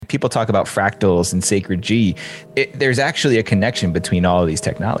people talk about fractals and sacred G. There's actually a connection between all of these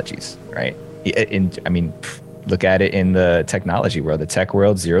technologies, right? Look at it in the technology world, the tech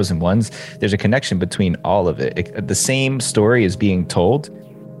world, zeros and ones. There's a connection between all of it. The same story is being told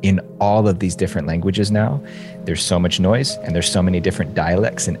in all of these different languages now. There's so much noise and there's so many different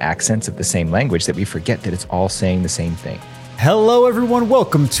dialects and accents of the same language that we forget that it's all saying the same thing. Hello, everyone.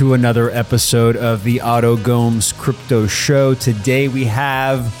 Welcome to another episode of the Otto Gomes Crypto Show. Today we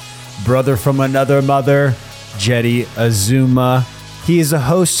have brother from another mother, Jeddy Azuma. He is the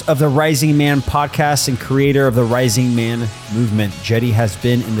host of the Rising Man podcast and creator of the Rising Man movement. Jeddy has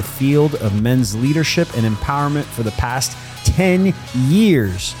been in the field of men's leadership and empowerment for the past 10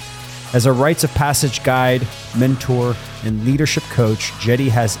 years. As a rites of passage guide, mentor, and leadership coach, Jeddy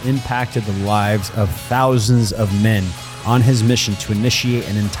has impacted the lives of thousands of men on his mission to initiate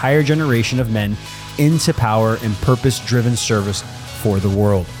an entire generation of men into power and purpose-driven service for the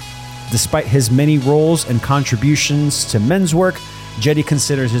world. Despite his many roles and contributions to men's work, Jeddy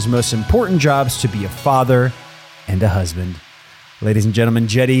considers his most important jobs to be a father and a husband. Ladies and gentlemen,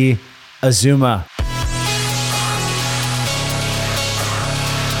 Jeddy Azuma.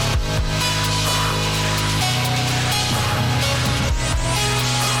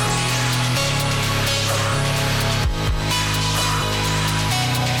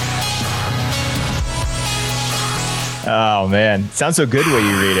 Oh man, sounds so good the way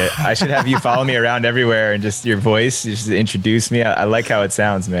you read it. I should have you follow me around everywhere and just your voice, just introduce me. I like how it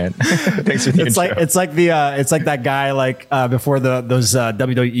sounds, man. Thanks for the intro. It's like that guy before those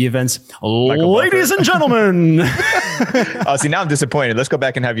WWE events. Ladies and gentlemen. Oh, see, now I'm disappointed. Let's go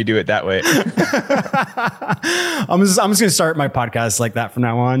back and have you do it that way. I'm just gonna start my podcast like that from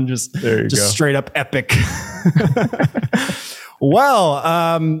now on. Just straight up epic.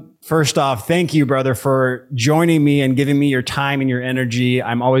 Well, first off, thank you, brother, for joining me and giving me your time and your energy.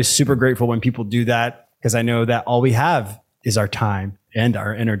 I'm always super grateful when people do that because I know that all we have is our time and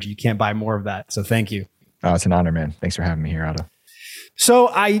our energy. You can't buy more of that. So thank you. Oh, it's an honor, man. Thanks for having me here, Otto. So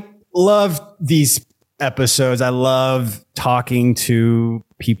I love these episodes. I love talking to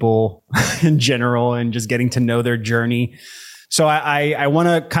people in general and just getting to know their journey. So I want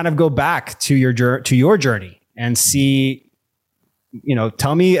to kind of go back to your journey and see,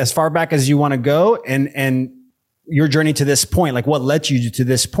 tell me as far back as you want to go and your journey to this point, like what led you to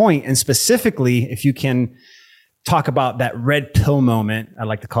this point. And specifically, if you can talk about that red pill moment, I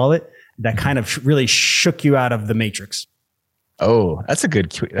like to call it, that kind of really shook you out of the matrix. Oh, that's a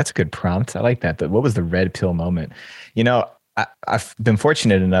good prompt. I like that. But what was the red pill moment? I've been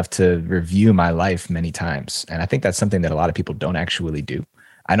fortunate enough to review my life many times. And I think that's something that a lot of people don't actually do.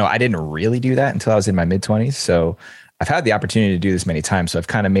 I know I didn't really do that until I was in my mid-20s. So I've had the opportunity to do this many times. So I've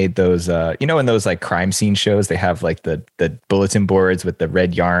kind of made those, in those like crime scene shows, they have like the bulletin boards with the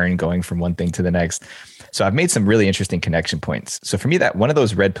red yarn going from one thing to the next. So I've made some really interesting connection points. So for me, that one of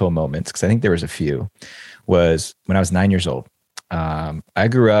those red pill moments, because I think there was a few, was when I was 9 years old. I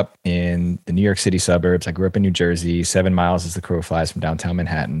grew up in the New York City suburbs. I grew up in New Jersey, 7 miles as the crow flies from downtown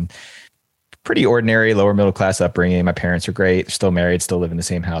Manhattan. Pretty ordinary, lower middle class upbringing. My parents are great. They're still married, still live in the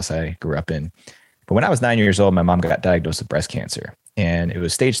same house I grew up in. But when I was 9 years old, my mom got diagnosed with breast cancer, and it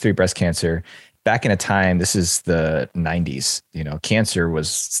was stage 3 breast cancer. Back in a time, this is the 90s, cancer was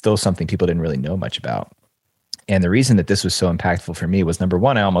still something people didn't really know much about. And the reason that this was so impactful for me was, number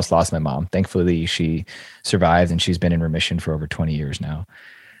one, I almost lost my mom. Thankfully, she survived and she's been in remission for over 20 years now.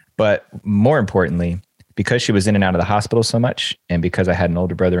 But more importantly, because she was in and out of the hospital so much, and because I had an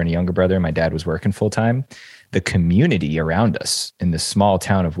older brother and a younger brother, and my dad was working full time, the community around us in this small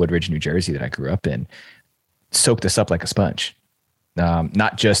town of Woodridge, New Jersey that I grew up in soaked us up like a sponge.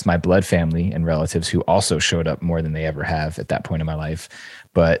 Not just my blood family and relatives who also showed up more than they ever have at that point in my life,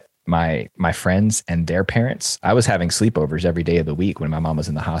 but my friends and their parents. I was having sleepovers every day of the week when my mom was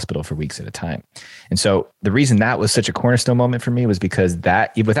in the hospital for weeks at a time. And so the reason that was such a cornerstone moment for me was because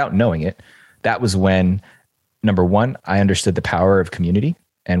that, without knowing it, that was when, number one, I understood the power of community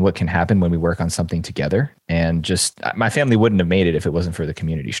and what can happen when we work on something together. And just, my family wouldn't have made it if it wasn't for the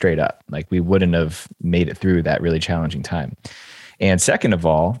community, straight up. Like, we wouldn't have made it through that really challenging time. And second of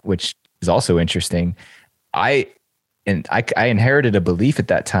all, which is also interesting, I inherited a belief at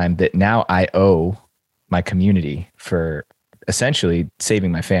that time that now I owe my community for essentially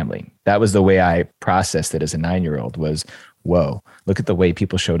saving my family. That was the way I processed it as a 9-year-old, was, whoa, look at the way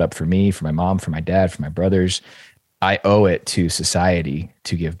people showed up for me, for my mom, for my dad, for my brothers. I owe it to society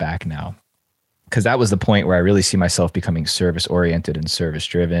to give back now. Because that was the point where I really see myself becoming service oriented and service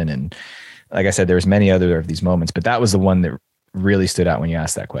driven. And like I said, there was many other of these moments, but that was the one that really stood out when you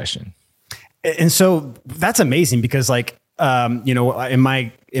asked that question. And so that's amazing because, like, in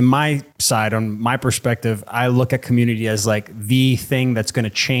my side, on my perspective, I look at community as like the thing that's going to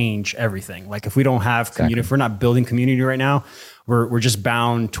change everything. Like if we don't have community, if we're not building community right now, we're just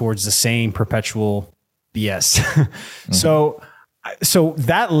bound towards the same perpetual BS. So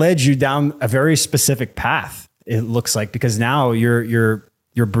that led you down a very specific path. It looks like, because now you're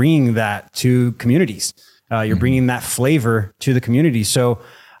bringing that to communities. You're bringing that flavor to the community. So,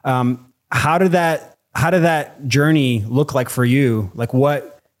 how did that journey look like for you? Like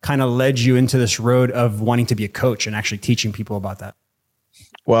what kind of led you into this road of wanting to be a coach and actually teaching people about that?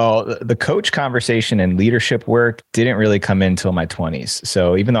 Well, the coach conversation and leadership work didn't really come in until my 20s.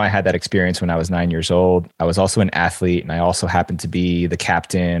 So even though I had that experience when I was 9 years old, I was also an athlete, and I also happened to be the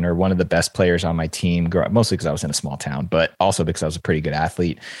captain or one of the best players on my team, mostly because I was in a small town, but also because I was a pretty good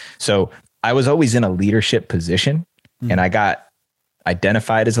athlete. So I was always in a leadership position, and I got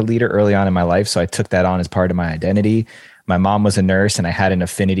identified as a leader early on in my life. So I took that on as part of my identity. My mom was a nurse, and I had an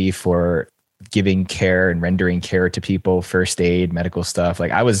affinity for giving care and rendering care to people, first aid, medical stuff.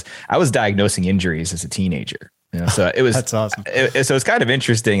 Like I was diagnosing injuries as a teenager, so it was, that's awesome. So it's kind of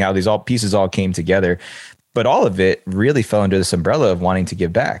interesting how these pieces all came together, but all of it really fell under this umbrella of wanting to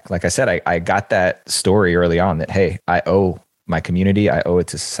give back. Like I said, I got that story early on that, hey, I owe my community, I owe it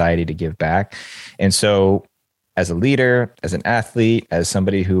to society to give back. And so as a leader, as an athlete, as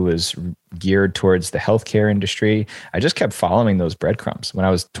somebody who was geared towards the healthcare industry, I just kept following those breadcrumbs. When I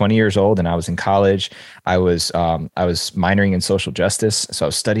was 20 years old and I was in college, I was minoring in social justice. So I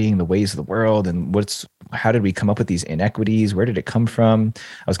was studying the ways of the world and how did we come up with these inequities? Where did it come from?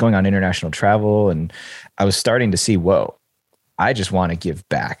 I was going on international travel, and I was starting to see, whoa, I just want to give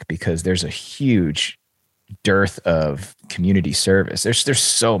back, because there's a huge dearth of community service. There's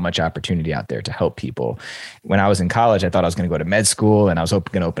so much opportunity out there to help people. When I was in college, I thought I was going to go to med school, and I was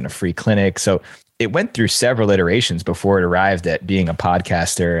going to open a free clinic. So it went through several iterations before it arrived at being a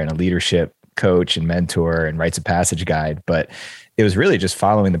podcaster and a leadership coach and mentor and rites of passage guide. But it was really just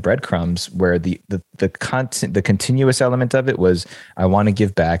following the breadcrumbs, where the content, the continuous element of it was, I want to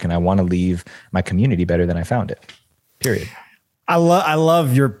give back and I want to leave my community better than I found it. Period. I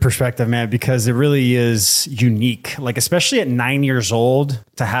love your perspective, man, because it really is unique. Like, especially at 9 years old,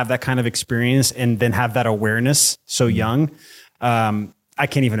 to have that kind of experience and then have that awareness so young. I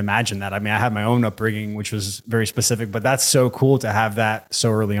can't even imagine that. I mean, I had my own upbringing, which was very specific, but that's so cool to have that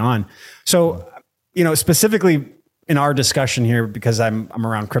so early on. So, specifically in our discussion here, because I'm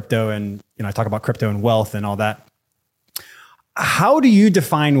around crypto and, I talk about crypto and wealth and all that. How do you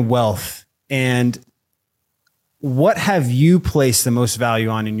define wealth, and what have you placed the most value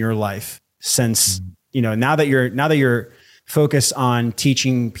on in your life since, now that you're focused on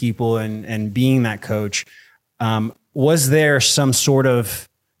teaching people and being that coach, was there some sort of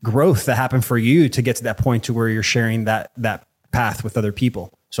growth that happened for you to get to that point to where you're sharing that path with other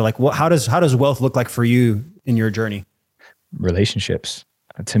people? So like, how does wealth look like for you in your journey? Relationships.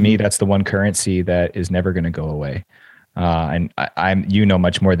 To me, that's the one currency that is never going to go away. And I'm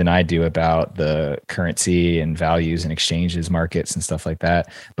much more than I do about the currency and values and exchanges, markets and stuff like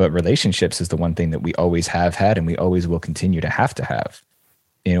that. But relationships is the one thing that we always have had, and we always will continue to have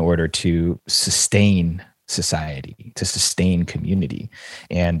in order to sustain society, to sustain community.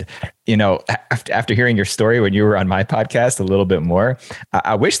 And, after hearing your story when you were on my podcast a little bit more,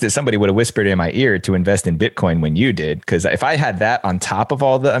 I wish that somebody would have whispered in my ear to invest in Bitcoin when you did. Because if I had that on top of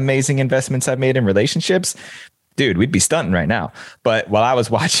all the amazing investments I've made in relationships, dude, we'd be stunting right now. But while I was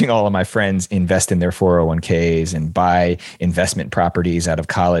watching all of my friends invest in their 401ks and buy investment properties out of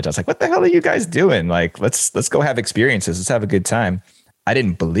college, I was like, what the hell are you guys doing? Like, let's go have experiences. Let's have a good time. I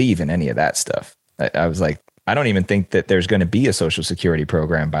didn't believe in any of that stuff. I was like, I don't even think that there's going to be a social security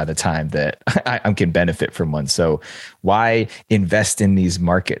program by the time that I can benefit from one. So why invest in these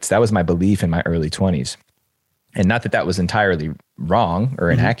markets? That was my belief in my early 20s. And not that was entirely wrong or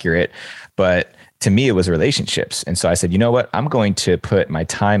inaccurate, but to me, it was relationships. And so I said, you know what? I'm going to put my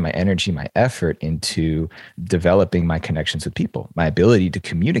time, my energy, my effort into developing my connections with people, my ability to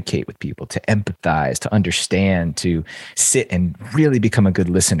communicate with people, to empathize, to understand, to sit and really become a good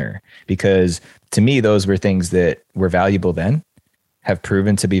listener. Because to me, those were things that were valuable then, have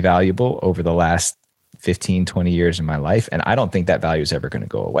proven to be valuable over the last 15, 20 years in my life. And I don't think that value is ever going to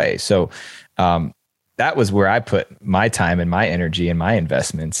go away. So, that was where I put my time and my energy and my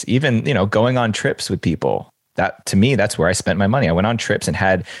investments, even, going on trips with people. That, to me, that's where I spent my money. I went on trips and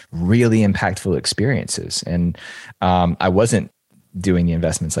had really impactful experiences. And I wasn't doing the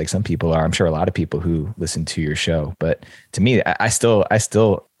investments like some people are. I'm sure a lot of people who listen to your show, but to me, I still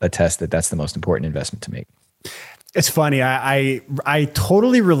attest that that's the most important investment to make. It's funny. I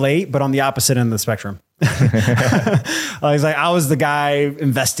totally relate, but on the opposite end of the spectrum. He's like, I was the guy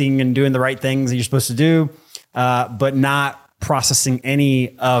investing and doing the right things that you're supposed to do, but not processing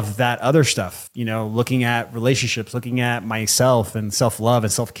any of that other stuff, looking at relationships, looking at myself and self-love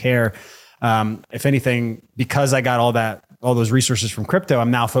and self-care. If anything, because I got all those resources from crypto,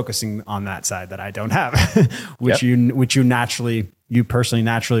 I'm now focusing on that side that I don't have, which you personally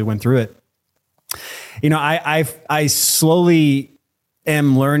naturally went through it. I slowly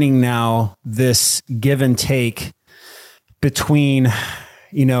am learning now this give and take between,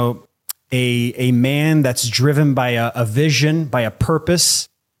 a man that's driven by a vision, by a purpose,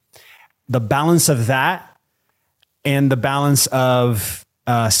 the balance of that, and the balance of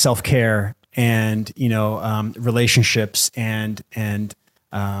self-care and relationships and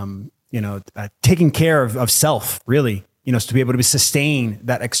taking care of self, really, so to be able to sustain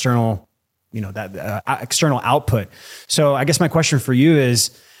that external external output. So I guess my question for you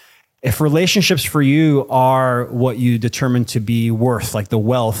is, if relationships for you are what you determine to be worth, like the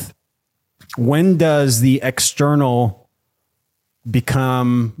wealth, when does the external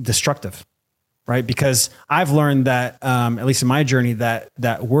become destructive? Right? Because I've learned that, at least in my journey, that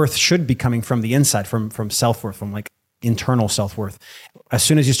worth should be coming from the inside, from self-worth, from like internal self-worth. As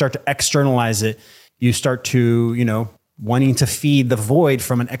soon as you start to externalize it, you start to, wanting to feed the void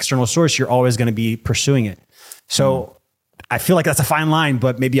from an external source, you're always going to be pursuing it. So I feel like that's a fine line,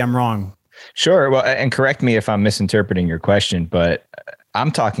 but maybe I'm wrong. Sure. Well, and correct me if I'm misinterpreting your question, but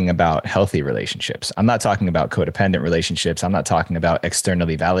I'm talking about healthy relationships. I'm not talking about codependent relationships. I'm not talking about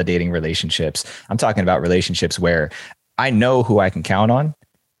externally validating relationships. I'm talking about relationships where I know who I can count on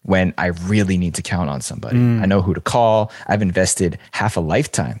when I really need to count on somebody. I know who to call. I've invested half a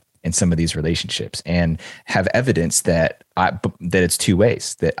lifetime in some of these relationships and have evidence that it's two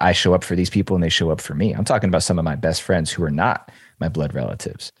ways, that I show up for these people and they show up for me. I'm talking about some of my best friends who are not my blood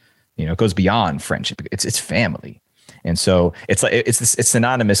relatives. It goes beyond friendship. It's family. And so it's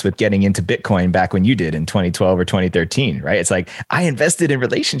synonymous with getting into Bitcoin back when you did in 2012 or 2013, right? It's like, I invested in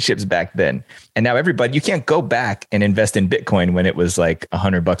relationships back then. And now you can't go back and invest in Bitcoin when it was like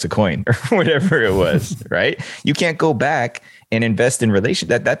 $100 a coin or whatever it was, right? You can't go back and invest in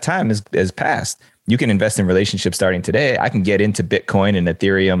that time has passed. You can invest in relationships starting today. I can get into Bitcoin and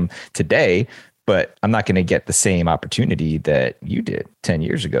Ethereum today, but I'm not going to get the same opportunity that you did 10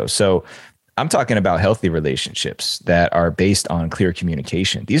 years ago. So I'm talking about healthy relationships that are based on clear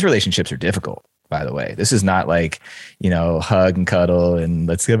communication. These relationships are difficult, by the way. This is not like, hug and cuddle and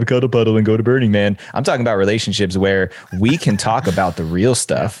let's have a cuddle puddle and go to Burning Man. I'm talking about relationships where we can talk about the real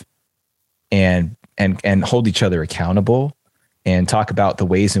stuff and hold each other accountable and talk about the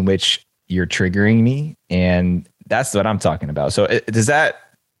ways in which you're triggering me. And that's what I'm talking about. So does that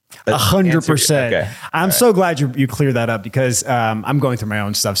 100%. Okay. I'm so glad you cleared that up, because I'm going through my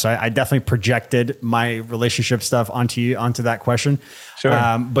own stuff. So I definitely projected my relationship stuff onto that question. Sure.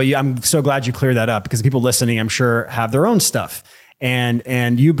 But I'm so glad you cleared that up, because people listening, I'm sure, have their own stuff.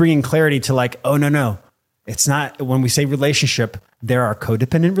 And you bringing clarity to like, oh, no. It's not, when we say relationship, there are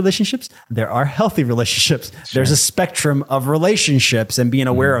codependent relationships. There are healthy relationships. Sure. There's a spectrum of relationships, and being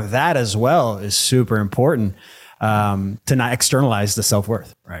aware of that as well is super important. To not externalize the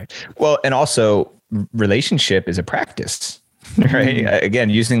self-worth, right? Well, and also relationship is a practice, right?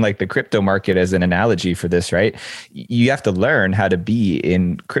 Again, using like the crypto market as an analogy for this, right? You have to learn how to be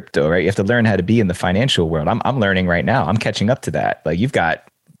in crypto, right? You have to learn how to be in the financial world. I'm learning right now. I'm catching up to that. Like, you've got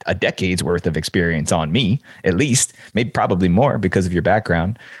a decade's worth of experience on me, at least, maybe probably more because of your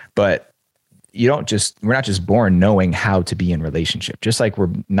background, but we're not just born knowing how to be in relationship, just like we're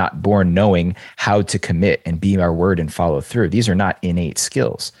not born knowing how to commit and be our word and follow through. These are not innate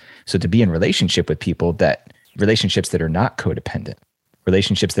skills. So to be in relationship with people, relationships that are not codependent,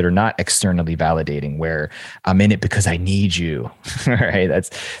 relationships that are not externally validating, where I'm in it because I need you, right?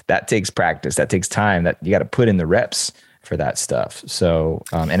 That takes practice. That takes time. That you got to put in the reps for that stuff. So,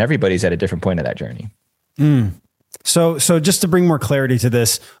 and everybody's at a different point of that journey. So just to bring more clarity to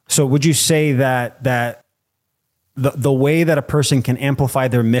this, so would you say that the way that a person can amplify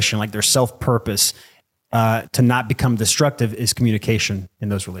their mission, like their self-purpose, to not become destructive, is communication in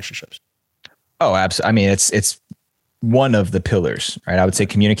those relationships? Oh, absolutely. I mean, it's one of the pillars, right? I would say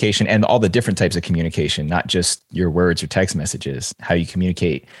communication, and all the different types of communication, not just your words or text messages, how you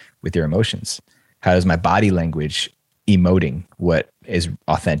communicate with your emotions. How does my body language emoting what is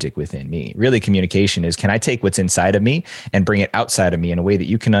authentic within me? Really, communication is, can I take what's inside of me and bring it outside of me in a way that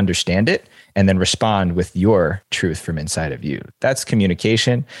you can understand it, and then respond with your truth from inside of you? That's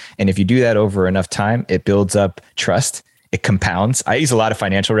communication. And if you do that over enough time, it builds up trust it compounds. I use a lot of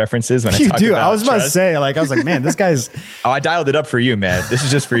financial references when I talk do. about I was about to trust. say, like, I was like, man, this guy's. Oh, I dialed it up for you, man. This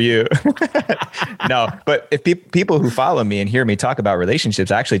is just for you. No, but if people who follow me and hear me talk about relationships,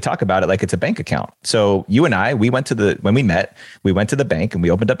 I actually talk about it like it's a bank account. So you and I, when we met, we went to the bank and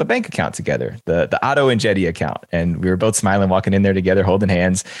we opened up a bank account together, the Otto and Jeddy account. And we were both smiling, walking in there together, holding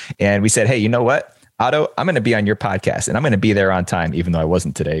hands. And we said, hey, you know what? Otto, I'm going to be on your podcast and I'm going to be there on time, even though I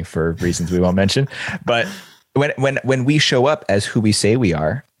wasn't today for reasons we won't mention. But when we show up as who we say we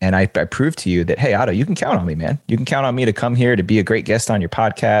are, and I prove to you that, hey, Otto, you can count on me, man. You can count on me to come here, to be a great guest on your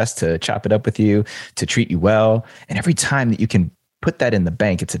podcast, to chop it up with you, to treat you well. And every time that you can put that in the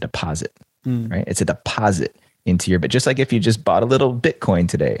bank, it's a deposit, right? It's a deposit into your, but just like if you just bought a little Bitcoin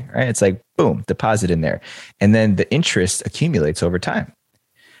today, right? It's like, boom, deposit in there. And then the interest accumulates over time.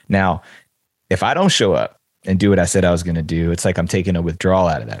 Now, if I don't show up and do what I said I was going to do, it's like I'm taking a withdrawal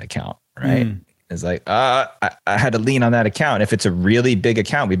out of that account, right? It's like, I had to lean on that account. If it's a really big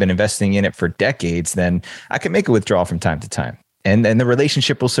account, we've been investing in it for decades, then I can make a withdrawal from time to time. And then the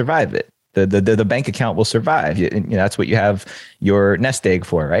relationship will survive it. The bank account will survive. That's what you have your nest egg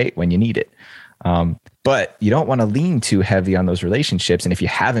for, right? When you need it. But you don't want to lean too heavy on those relationships. And if you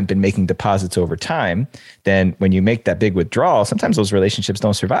haven't been making deposits over time, then when you make that big withdrawal, sometimes those relationships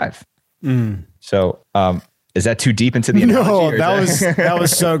don't survive. So, is that too deep into the analogy? No, that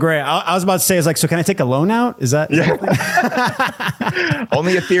was so great. I was about to say, it's like, so can I take a loan out? Is that? Yeah.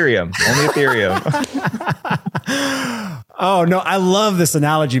 Only Ethereum. Oh no, I love this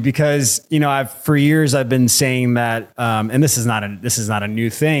analogy because, for years I've been saying that, and this is not a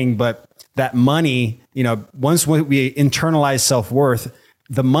new thing, but that money, once we internalize self-worth,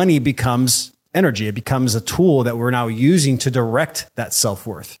 the money becomes energy. It becomes a tool that we're now using to direct that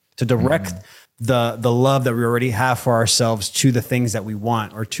self-worth, to direct the love that we already have for ourselves to the things that we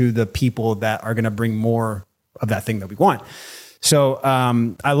want, or to the people that are going to bring more of that thing that we want. So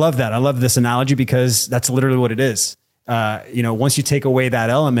I love that. I love this analogy because that's literally what it is. Once you take away that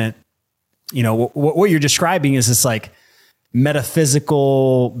element, what you're describing is this like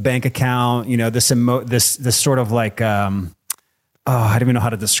metaphysical bank account, this sort of like, I don't even know how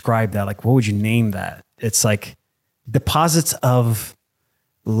to describe that. Like, what would you name that? It's like deposits of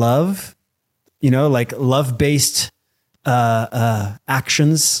love, like love-based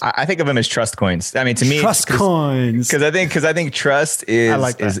actions. I think of them as trust coins. I mean, to me, trust coins. Because I think trust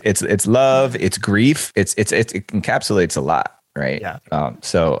is, it's love, it's grief, it encapsulates a lot, right? Yeah.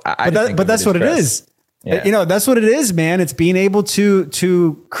 But that's what it is. Yeah. That's what it is, man. It's being able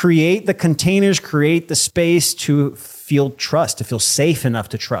to create the containers, create the space to feel trust, to feel safe enough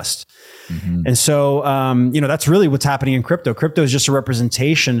to trust. And so, that's really what's happening in crypto. Crypto is just a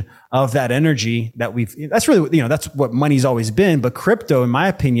representation of that energy that that's really, that's what money's always been. But crypto, in my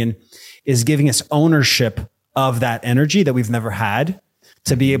opinion, is giving us ownership of that energy that we've never had,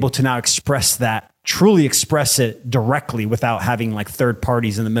 to be able to now truly express it directly without having like third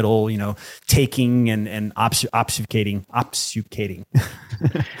parties in the middle, taking and obfuscating.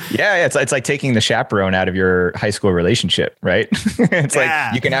 Yeah. It's like taking the chaperone out of your high school relationship, right? It's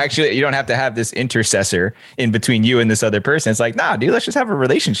like, you don't have to have this intercessor in between you and this other person. It's like, nah, dude, let's just have a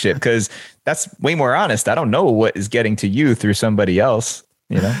relationship, because that's way more honest. I don't know what is getting to you through somebody else,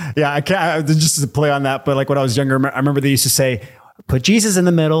 Yeah. I can't just to play on that. But like when I was younger, I remember they used to say, put Jesus in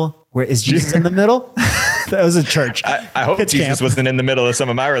the middle. Where is Jesus in the middle? That was a church. I hope Jesus wasn't in the middle of some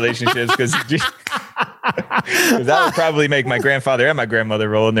of my relationships, because that would probably make my grandfather and my grandmother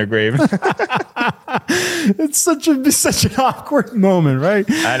roll in their grave. It's such an awkward moment, right?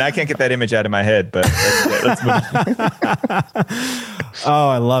 And I can't get that image out of my head, but let's move on. Oh,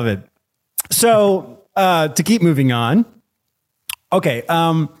 I love it. So to keep moving on. Okay.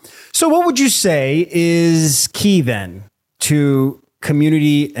 So what would you say is key then to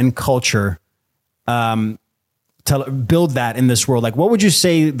community and culture, to build that in this world? Like, what would you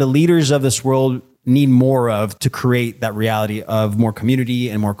say the leaders of this world need more of to create that reality of more community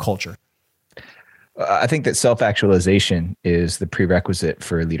and more culture? I think that self-actualization is the prerequisite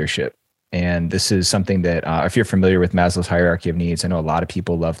for leadership. And this is something that, if you're familiar with Maslow's hierarchy of needs, I know a lot of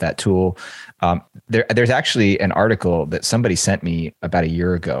people love that tool. There's actually an article that somebody sent me about a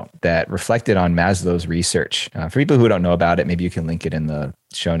year ago that reflected on Maslow's research. For people who don't know about it, maybe you can link it in the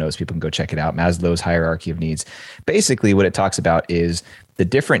show notes. People can go check it out. Maslow's hierarchy of needs. Basically, what it talks about is the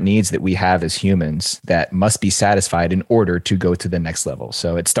different needs that we have as humans that must be satisfied in order to go to the next level.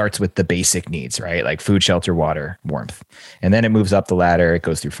 So it starts with the basic needs, right? Like food, shelter, water, warmth. And then it moves up the ladder. It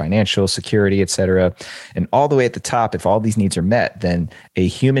goes through financial, security, et cetera. And all the way at the top, if all these needs are met, then a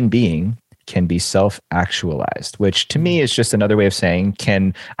human being can be self-actualized, which to me is just another way of saying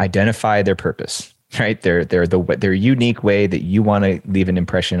can identify their purpose. right? They're their unique way that you want to leave an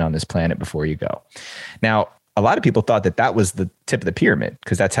impression on this planet before you go. Now, a lot of people thought that that was the tip of the pyramid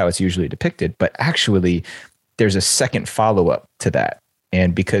because that's how it's usually depicted. But actually, there's a second follow-up to that.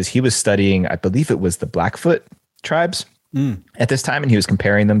 And because he was studying, I believe it was the Blackfoot tribes at this time, and he was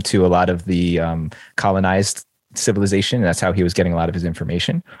comparing them to a lot of the colonized civilization. And that's how he was getting a lot of his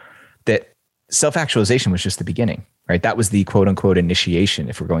information. That self-actualization was just the beginning, right? That was the quote unquote initiation,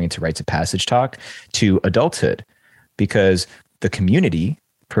 if we're going into rites of passage talk, to adulthood, because the community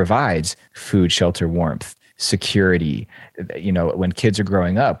provides food, shelter, warmth, security. You know, when kids are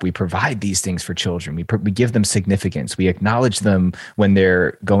growing up, we provide these things for children. We give them significance. We acknowledge them when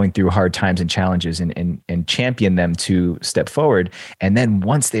they're going through hard times and challenges, and champion them to step forward. And then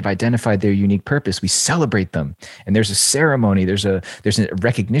once they've identified their unique purpose, we celebrate them. And there's a ceremony, there's a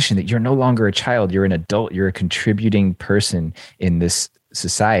recognition that you're no longer a child, you're an adult, you're a contributing person in this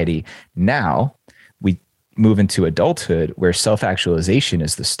society. Now we move into adulthood where self-actualization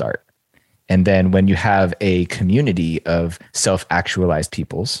is the start. And then when you have a community of self-actualized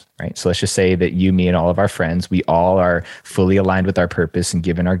peoples, right? So let's just say that you, me, and all of our friends, we all are fully aligned with our purpose and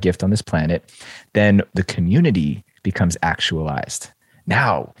given our gift on this planet, then the community becomes actualized.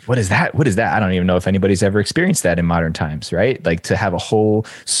 Now, what is that? What is that? I don't even know if anybody's ever experienced that in modern times, right? Like to have a whole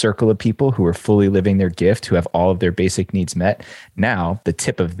circle of people who are fully living their gift, who have all of their basic needs met. Now, the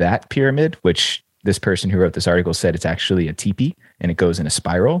tip of that pyramid, which this person who wrote this article said it's actually a teepee and it goes in a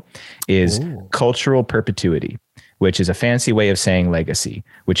spiral, is cultural perpetuity, which is a fancy way of saying legacy,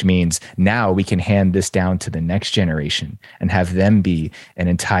 which means now we can hand this down to the next generation and have them be an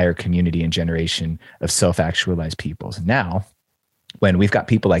entire community and generation of self-actualized peoples. Now, when we've got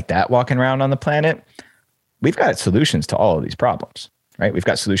people like that walking around on the planet, we've got solutions to all of these problems. Right? We've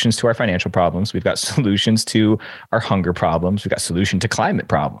got solutions to our financial problems. We've got solutions to our hunger problems. We've got solution to climate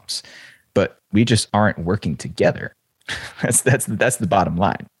problems. But we just aren't working together. That's the bottom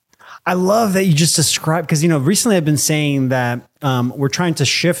line. I love that you just described, because, you know, recently I've been saying that we're trying to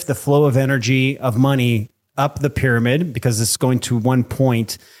shift the flow of energy of money up the pyramid because it's going to one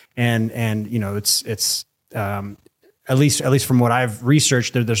point, and you know, it's at least from what I've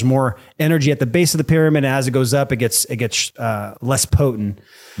researched, there's more energy at the base of the pyramid, and as it goes up, it gets less potent.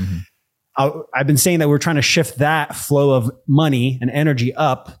 Mm-hmm. I've been saying that we're trying to shift that flow of money and energy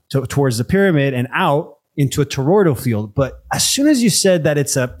up towards the pyramid and out into a toroidal field. But as soon as you said that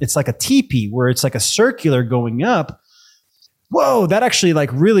it's like a teepee where it's like a circular going up, whoa, that actually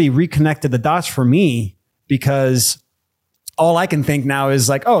like really reconnected the dots for me, because all I can think now is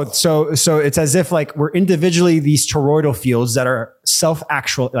like, oh, so it's as if like we're individually these toroidal fields that are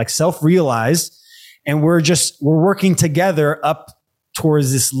self-realized, and we're working together up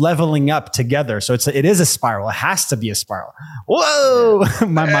towards this leveling up together. So it is a spiral. It has to be a spiral. Whoa!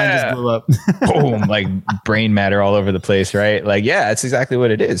 My mind just blew up. Boom! Like brain matter all over the place, right? Like, yeah, that's exactly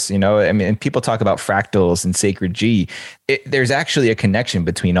what it is. You know, I mean, and people talk about fractals and sacred G. There's actually a connection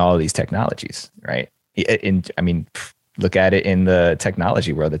between all of these technologies, right? Look at it in the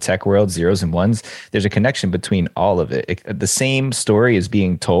technology world, the tech world, zeros and ones. There's a connection between all of it. The same story is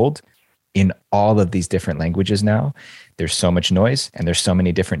being told in all of these different languages now. There's so much noise and there's so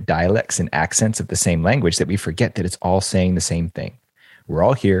many different dialects and accents of the same language that we forget that it's all saying the same thing. We're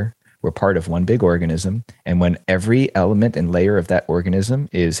all here. We're part of one big organism. And when every element and layer of that organism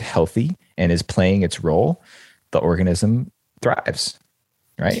is healthy and is playing its role, the organism thrives,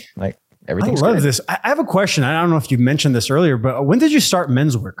 right? Like everything's I love good. this. I have a question. I don't know if you mentioned this earlier, but when did you start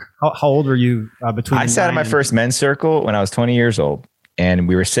men's work? How old were you between? I sat in my first men's circle when I was 20 years old. And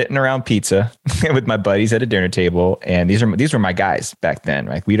we were sitting around pizza with my buddies at a dinner table. And these were my guys back then.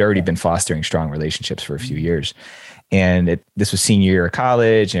 Right? We'd already been fostering strong relationships for a few years. And this was senior year of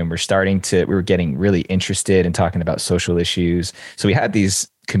college. And we were getting really interested in talking about social issues. So we had these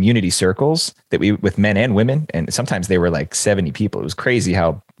community circles with men and women. And sometimes they were like 70 people. It was crazy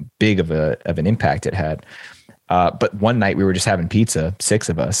how big of an impact it had. But one night we were just having pizza, 6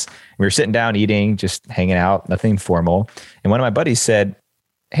 of us. We were sitting down eating, just hanging out, nothing formal. And one of my buddies said,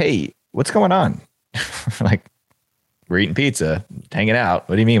 "Hey, what's going on?" Like, we're eating pizza, hanging out.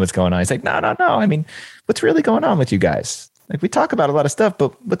 What do you mean what's going on? He's like, no. I mean, what's really going on with you guys? Like, we talk about a lot of stuff,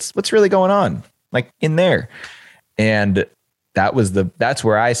 but what's really going on? Like in there. And that's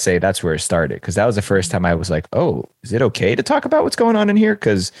where I say that's where it started. Cause that was the first time I was like, oh, is it okay to talk about what's going on in here?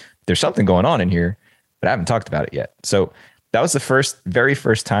 Cause there's something going on in here, but I haven't talked about it yet. So that was the very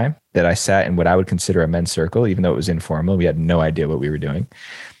first time that I sat in what I would consider a men's circle, even though it was informal. We had no idea what we were doing.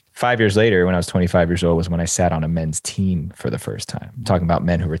 5 years later, when I was 25 years old, was when I sat on a men's team for the first time. I'm talking about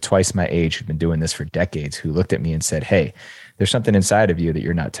men who were twice my age, who've been doing this for decades, who looked at me and said, "Hey, there's something inside of you that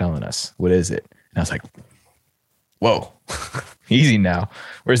you're not telling us. What is it?" And I was like, whoa, easy now.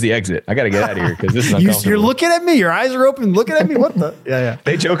 Where's the exit? I got to get out of here because this is uncomfortable. You're looking at me. Your eyes are open, looking at me. What the? Yeah.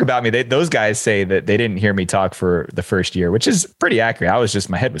 They joke about me. Those guys say that they didn't hear me talk for the first year, which is pretty accurate.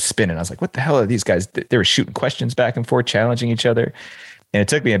 My head was spinning. I was like, what the hell are these guys? They were shooting questions back and forth, challenging each other. And it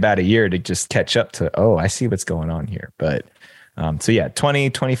took me about a year to just catch up to, I see what's going on here. But so yeah, 20,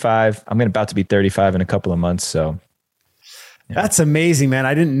 25, I'm about to be 35 in a couple of months. So yeah. That's amazing, man.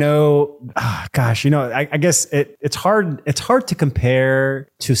 I didn't know. Oh, gosh, I guess it's hard. It's hard to compare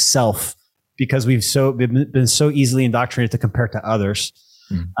to self because we've been so easily indoctrinated to compare to others.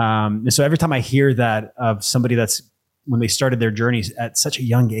 And so every time I hear that of somebody that's when they started their journeys at such a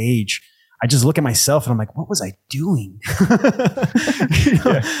young age, I just look at myself and I'm like, what was I doing?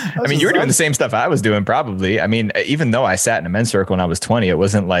 Yeah. I mean, you were doing the same stuff I was doing probably. I mean, even though I sat in a men's circle when I was 20, it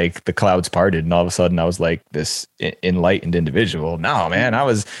wasn't like the clouds parted and all of a sudden I was like this enlightened individual. No, man,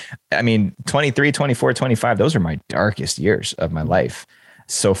 23, 24, 25, those are my darkest years of my life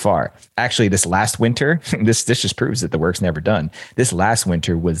so far. Actually, this last winter, this just proves that the work's never done. This last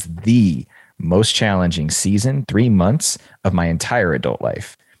winter was the most challenging season, 3 months of my entire adult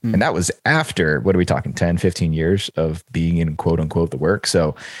life. And that was after, what are we talking, 10, 15 years of being in quote unquote the work.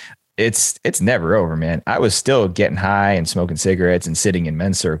 So it's never over, man. I was still getting high and smoking cigarettes and sitting in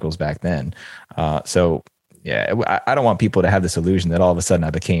men's circles back then. So yeah, I don't want people to have this illusion that all of a sudden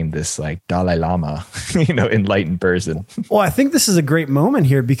I became this like Dalai Lama, enlightened person. Well, I think this is a great moment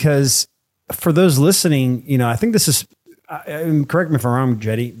here because for those listening, I think this is, correct me if I'm wrong,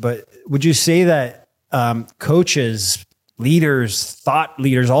 Jeddy, but would you say that coaches, leaders, thought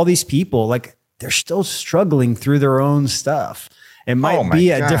leaders, all these people, like they're still struggling through their own stuff? It might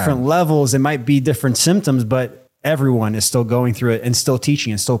be at different levels. It might be different symptoms, but everyone is still going through it and still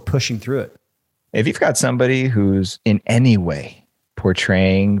teaching and still pushing through it. If you've got somebody who's in any way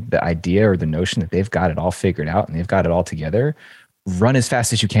portraying the idea or the notion that they've got it all figured out and they've got it all together, run as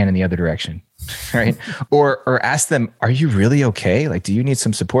fast as you can in the other direction, right? or ask them, are you really okay? Like, do you need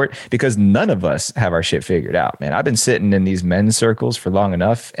some support? Because none of us have our shit figured out, man. I've been sitting in these men's circles for long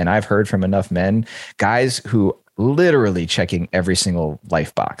enough, and I've heard from enough men, guys who literally checking every single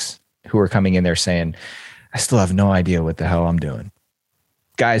life box, who are coming in there saying, I still have no idea what the hell I'm doing.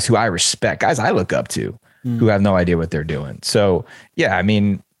 Guys who I respect, guys I look up to, who have no idea what they're doing. So yeah, I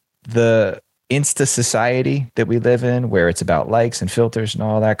mean, the Insta society that we live in, where it's about likes and filters and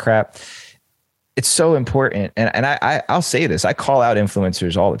all that crap, it's so important. And I'll say this, I call out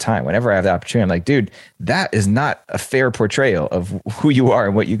influencers all the time. Whenever I have the opportunity, I'm like, dude, that is not a fair portrayal of who you are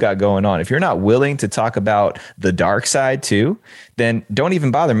and what you got going on. If you're not willing to talk about the dark side too, then don't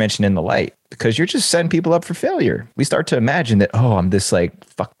even bother mentioning the light, because you're just setting people up for failure. We start to imagine that, I'm this like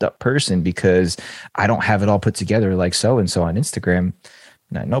fucked up person because I don't have it all put together like so-and-so on Instagram.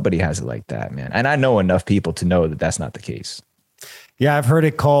 No, nobody has it like that, man. And I know enough people to know that that's not the case. Yeah, I've heard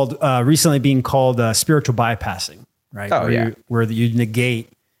it called recently being called spiritual bypassing, right? Where you negate,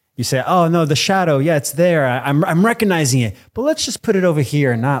 you say, oh no, the shadow, yeah, it's there. I'm recognizing it, but let's just put it over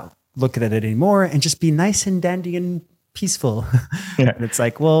here and not look at it anymore and just be nice and dandy and peaceful. Yeah. And it's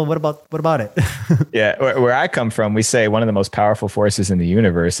like, well, what about it? Yeah. Where I come from, we say one of the most powerful forces in the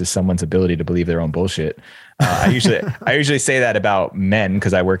universe is someone's ability to believe their own bullshit. I usually say that about men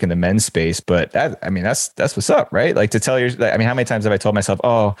because I work in the men's space, but that's what's up, right? Like to tell how many times have I told myself,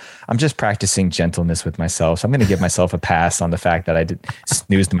 I'm just practicing gentleness with myself. So I'm going to give myself a pass on the fact that I did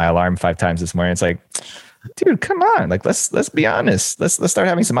snoozed my alarm 5 times this morning. It's like, dude, come on. Like, let's be honest. Let's start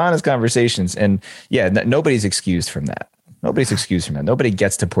having some honest conversations. And yeah, nobody's excused from that. Nobody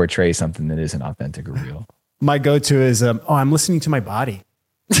gets to portray something that isn't authentic or real. My go-to is, I'm listening to my body.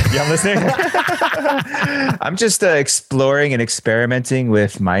 Yeah, I'm listening. I'm just exploring and experimenting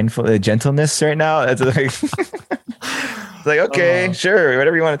with mindful gentleness right now. It's like, okay, sure,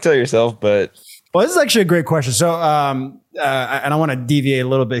 whatever you want to tell yourself. But well, this is actually a great question. So, and I want to deviate a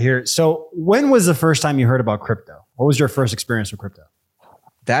little bit here. So, when was the first time you heard about crypto? What was your first experience with crypto?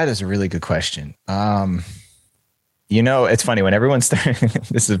 That is a really good question. It's funny when everyone started,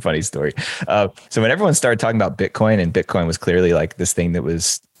 this is a funny story. So when everyone started talking about Bitcoin, and Bitcoin was clearly like this thing that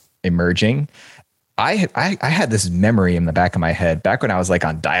was emerging, I had this memory in the back of my head back when I was like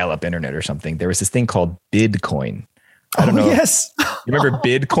on dial-up internet or something. There was this thing called Bitcoin. I don't know. Yes. You remember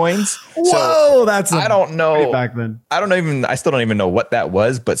Bitcoins? Whoa, I don't know. Back then. I still don't even know what that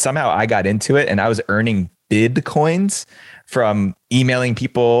was, but somehow I got into it and I was earning Bitcoins from emailing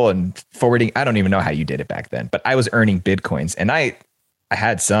people and forwarding. I don't even know how you did it back then, but I was earning Bitcoins, and I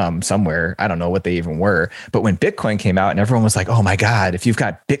had some somewhere. I don't know what they even were, but when Bitcoin came out and everyone was like, oh my God, if you've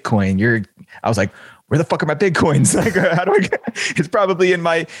got Bitcoin, I was like, where the fuck are my Bitcoins? Like, how do I get, it's probably in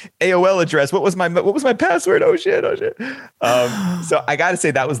my AOL address. What was my password? Oh shit. So I got to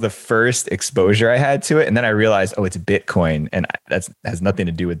say that was the first exposure I had to it. And then I realized, oh, it's Bitcoin. And that has nothing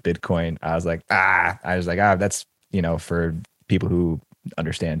to do with Bitcoin. I was like, that's, for people who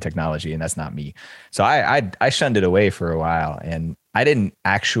understand technology, and that's not me. So I shunned it away for a while, and I didn't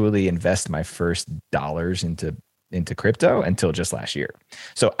actually invest my first dollars into crypto until just last year.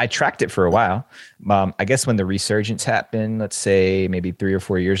 So I tracked it for a while. I guess when the resurgence happened, let's say maybe 3 or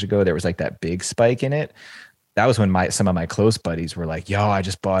 4 years ago, there was like that big spike in it. That was when some of my close buddies were like, yo, I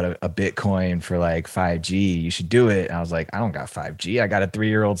just bought a Bitcoin for like 5G. You should do it. And I was like, I don't got 5G. I got a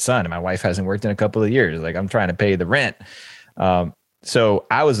 3-year-old son and my wife hasn't worked in a couple of years. Like, I'm trying to pay the rent. So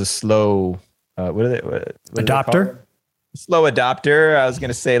I was a slow, adopter. Slow adopter. I was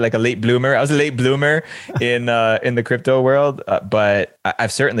going to say like a late bloomer. I was a late bloomer in the crypto world, but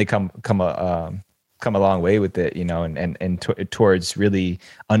I've certainly come a long way with it, and towards really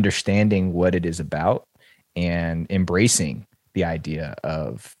understanding what it is about and embracing the idea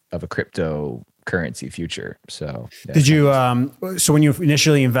of a cryptocurrency future. So did you, so when you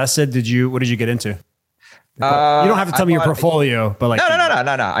initially invested, what did you get into? You don't have to tell me your portfolio, but like no.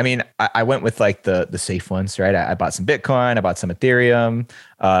 I mean, I went with like the safe ones, right? I bought some Bitcoin, I bought some Ethereum.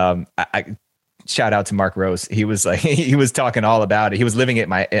 I shout out to Mark Rose. He was like, he was talking all about it. He was living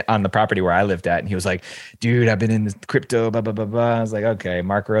on the property where I lived at, and he was like, "Dude, I've been in this crypto, blah blah blah blah." I was like, "Okay,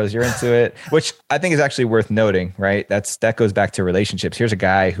 Mark Rose, you're into it," which I think is actually worth noting, right? That goes back to relationships. Here's a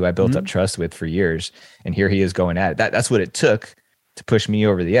guy who I built up trust with for years, and here he is going at it. That's what it took to push me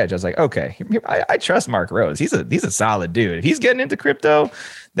over the edge. I was like, okay, I trust Mark Rose. He's a solid dude. If he's getting into crypto,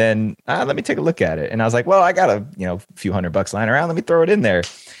 then let me take a look at it. And I was like, well, I got a few $100 lying around. Let me throw it in there.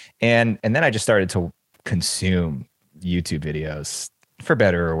 And then I just started to consume YouTube videos, for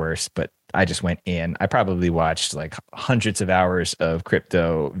better or worse. But I just went in. I probably watched like hundreds of hours of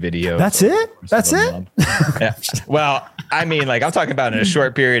crypto videos. That's it? Yeah. Well, I mean, like I'm talking about in a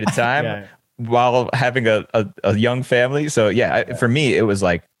short period of time. Yeah. While having a young family. So yeah, for me, it was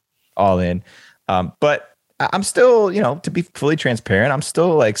like all in. But I'm still, to be fully transparent, I'm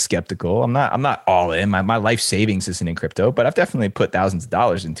still like skeptical. I'm not all in. My life savings isn't in crypto, but I've definitely put thousands of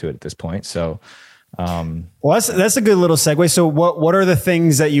dollars into it at this point. So, well, that's a good little segue. So what are the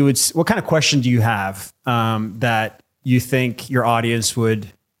things that what kind of question do you have, that you think your audience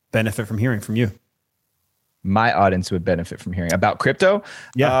would benefit from hearing from you? My audience would benefit from hearing about crypto.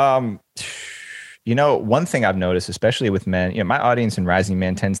 Yeah. One thing I've noticed, especially with men, my audience in Rising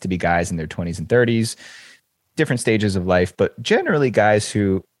Man tends to be guys in their 20s and 30s, different stages of life, but generally guys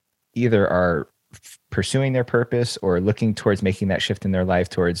who either are pursuing their purpose or looking towards making that shift in their life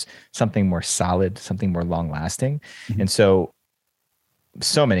towards something more solid, something more long lasting. Mm-hmm. And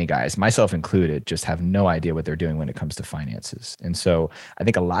so many guys, myself included, just have no idea what they're doing when it comes to finances. And so I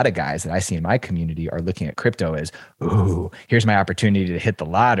think a lot of guys that I see in my community are looking at crypto as, ooh, here's my opportunity to hit the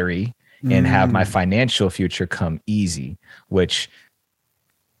lottery and have my financial future come easy, which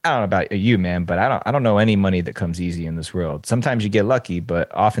I don't know about you, man, but I don't know any money that comes easy in this world. Sometimes you get lucky,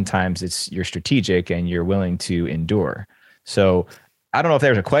 but oftentimes you're strategic and you're willing to endure. So I don't know if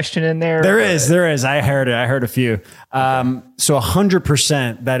there's a question in there. There is. I heard it. I heard a few. So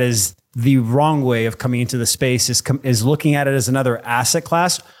 100%, that is the wrong way of coming into the space is looking at it as another asset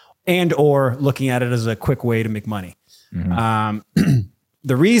class and or looking at it as a quick way to make money. Mm-hmm.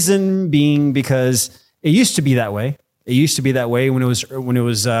 The reason being because it used to be that way. It used to be that way when it was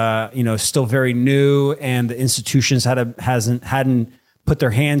still very new and the institutions hadn't put their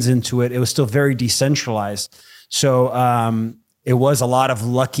hands into it. It was still very decentralized. So it was a lot of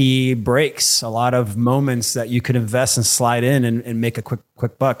lucky breaks, a lot of moments that you could invest and slide in and make a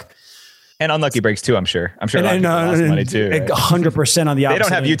quick buck. And unlucky breaks too, I'm sure. A lot of people lost money too. Right? 100% on the opposite. They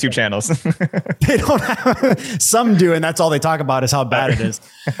don't have YouTube channels. They don't have, some do, and that's all they talk about is how bad it is.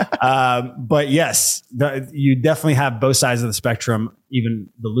 But yes, you definitely have both sides of the spectrum, even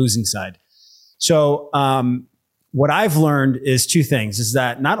the losing side. So what I've learned is two things, is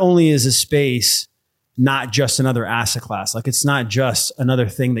that not only is a space not just another asset class, like it's not just another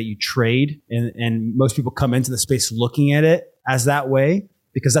thing that you trade, and most people come into the space looking at it as that way,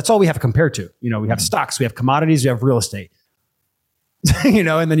 because that's all we have compared to. We have stocks, we have commodities, we have real estate,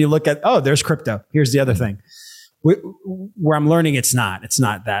 and then you look at, oh, there's crypto. Here's the other thing where I'm learning it's not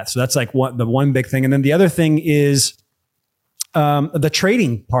that. So that's like the one big thing. And then the other thing is the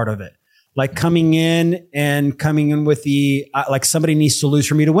trading part of it, like coming in with the, like somebody needs to lose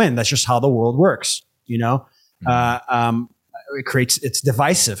for me to win. That's just how the world works. It's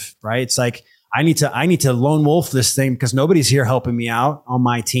divisive, right? It's like, I need to lone wolf this thing because nobody's here helping me out on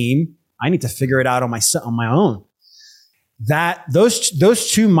my team. I need to figure it out on my own. That those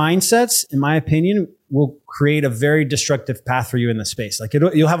two mindsets, in my opinion, will create a very destructive path for you in the space. Like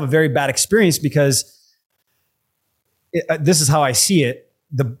you'll have a very bad experience because this is how I see it.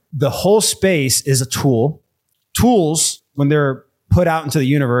 The whole space is a tool. Tools, when they're put out into the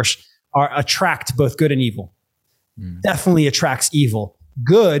universe, attract both good and evil. Definitely attracts evil.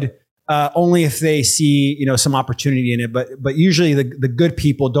 Good, only if they see, some opportunity in it. But usually the good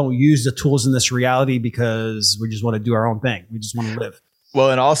people don't use the tools in this reality because we just want to do our own thing. We just want to live. Well,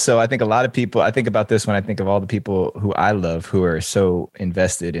 and also I think a lot of people, I think about this when I think of all the people who I love who are so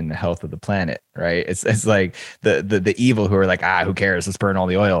invested in the health of the planet, right? It's like the evil who are like, who cares? Let's burn all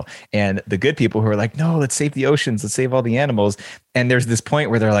the oil. And the good people who are like, no, let's save the oceans. Let's save all the animals. And there's this point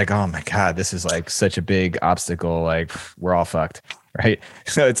where they're like, oh my God, this is like such a big obstacle. Like we're all fucked, right?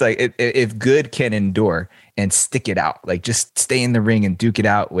 So it's like, if good can endure and stick it out, like just stay in the ring and duke it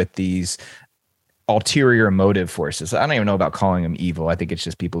out with these ulterior motive forces. I don't even know about calling them evil. I think it's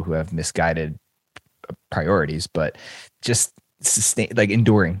just people who have misguided priorities, but just sustain, like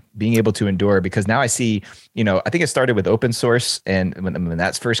enduring, being able to endure. Because now I see, I think it started with open source, and when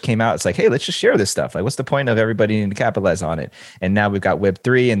that first came out, it's like, hey, let's just share this stuff. Like, what's the point of everybody needing to capitalize on it? And now we've got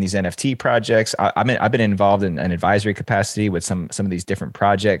Web3 and these NFT projects. I've been involved in an advisory capacity with some of these different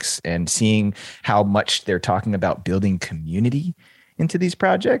projects and seeing how much they're talking about building community into these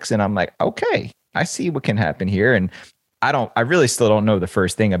projects. And I'm like, okay, I see what can happen here. And I really still don't know the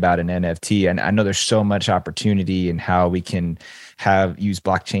first thing about an NFT. And I know there's so much opportunity in how we can use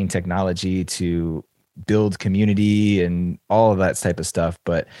blockchain technology to build community and all of that type of stuff.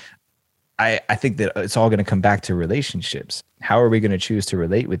 But I think that it's all going to come back to relationships. How are we going to choose to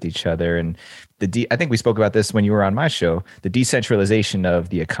relate with each other? And I think we spoke about this when you were on my show, the decentralization of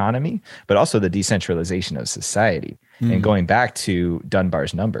the economy, but also the decentralization of society. And going back to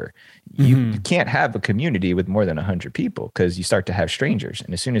Dunbar's number, you can't have a community with more than 100 people because you start to have strangers.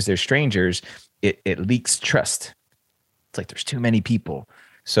 And as soon as there's strangers, it leaks trust. It's like there's too many people.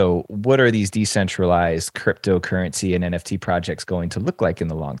 So what are these decentralized cryptocurrency and NFT projects going to look like in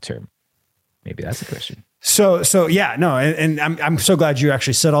the long term? Maybe that's a question. So yeah, no, and I'm so glad you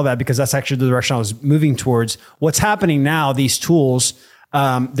actually said all that, because that's actually the direction I was moving towards. What's happening now, these tools,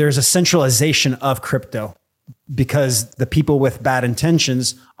 there's a centralization of crypto, because the people with bad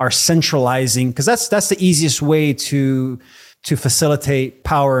intentions are centralizing, because that's the easiest way to facilitate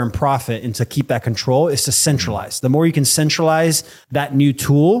power and profit and to keep that control is to centralize. The more you can centralize that new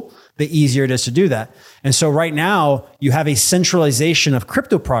tool, the easier it is to do that. And so right now you have a centralization of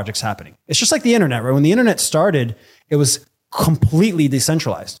crypto projects happening. It's just like the internet, right? When the internet started, it was completely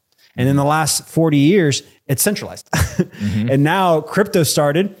decentralized. And in the last 40 years, it's centralized. And now crypto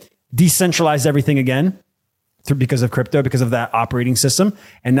started, decentralized everything again because of crypto, because of that operating system.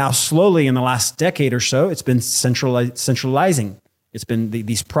 And now slowly in the last decade or so, it's been centralizing. It's been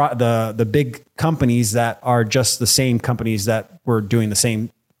the big companies that are just the same companies that were doing the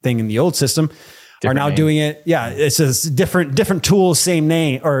same thing in the old system are now doing it. Yeah. It's a different tool, same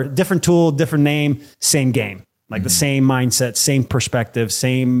name, or different tool, different name, same game, like the same mindset, same perspective,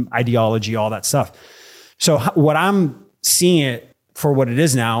 same ideology, all that stuff. So what I'm seeing it for what it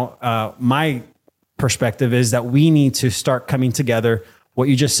is now, my perspective is that we need to start coming together. What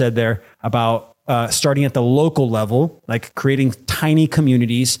you just said there about starting at the local level, like creating tiny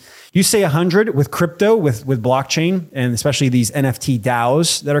communities. You say 100 with crypto, with blockchain, and especially these NFT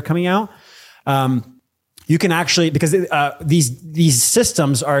DAOs that are coming out. You can actually, because these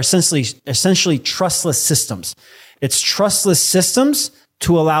systems are essentially trustless systems. It's trustless systems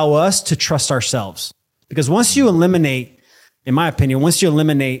to allow us to trust ourselves. Because once you eliminate, in my opinion, once you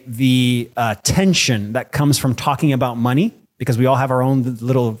eliminate the tension that comes from talking about money, because we all have our own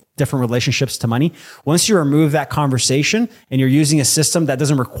little different relationships to money. Once you remove that conversation and you're using a system that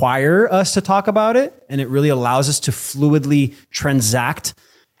doesn't require us to talk about it, and it really allows us to fluidly transact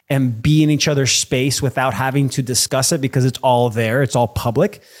and be in each other's space without having to discuss it because it's all there, it's all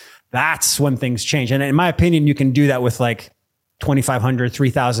public, that's when things change. And in my opinion, you can do that with like 2,500,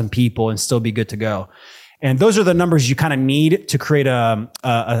 3,000 people and still be good to go. And those are the numbers you kind of need to create a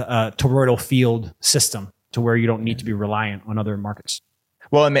toroidal field system, to where you don't need to be reliant on other markets.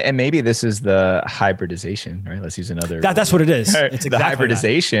 Well, and maybe this is the hybridization, right? Let's use another. That's what it is. It's exactly the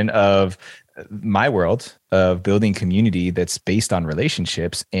hybridization of my world of building community that's based on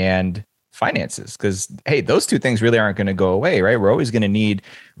relationships and finances, because hey, those two things really aren't going to go away, right? We're always going to need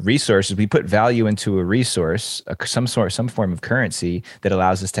resources. We put value into a resource, some form of currency that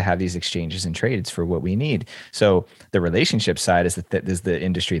allows us to have these exchanges and trades for what we need. So the relationship side is the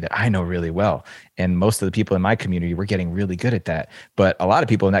industry that I know really well, and most of the people in my community, we're getting really good at that. But a lot of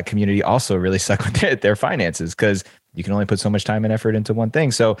people in that community also really suck with their finances, because you can only put so much time and effort into one thing.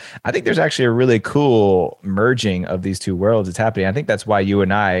 So I think there's actually a really cool merging of these two worlds that's happening. I think that's why you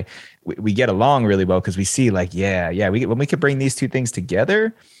and I, we get along really well, because we see like, when we could bring these two things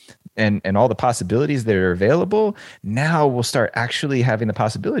together and all the possibilities that are available, now we'll start actually having the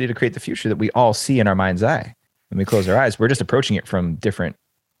possibility to create the future that we all see in our mind's eye. When we close our eyes, we're just approaching it from different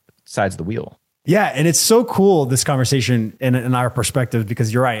sides of the wheel. Yeah. And it's so cool, this conversation in our perspective,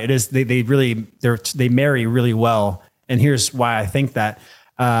 because you're right. It is, they marry really well. And here's why I think that,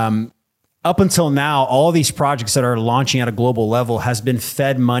 up until now, all these projects that are launching at a global level has been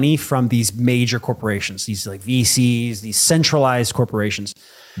fed money from these major corporations, these like VCs, these centralized corporations.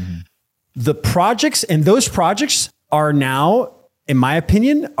 Mm-hmm. The projects and those projects are now, in my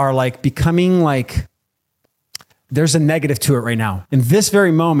opinion, are like becoming like, there's a negative to it right now. In this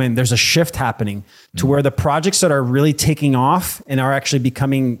very moment, there's a shift happening to where the projects that are really taking off and are actually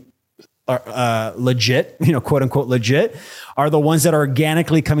becoming legit, quote unquote legit, are the ones that are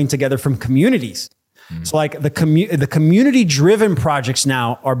organically coming together from communities. Mm-hmm. So like the community driven projects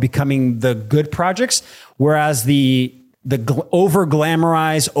now are becoming the good projects, whereas the over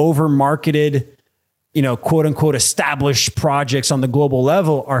glamorized, over marketed, quote unquote established projects on the global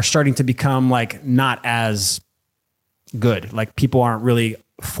level are starting to become like not as good. Like people aren't really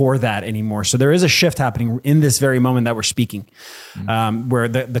for that anymore. So there is a shift happening in this very moment that we're speaking, where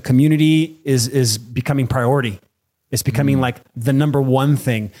the community is becoming priority. It's becoming like the number one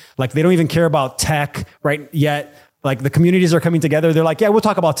thing. Like they don't even care about tech right yet. Like the communities are coming together. They're like, yeah, we'll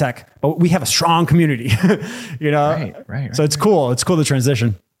talk about tech, but we have a strong community, Right. So it's cool. It's cool to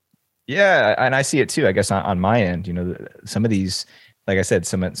transition. Yeah. And I see it too, I guess on my end, some of these, like I said,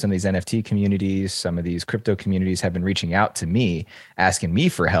 some of these NFT communities, some of these crypto communities have been reaching out to me, asking me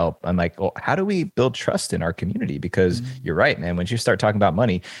for help. I'm like, well, how do we build trust in our community? Because you're right, man. When you start talking about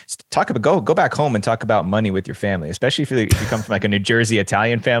money, go back home and talk about money with your family, especially if you come from like a New Jersey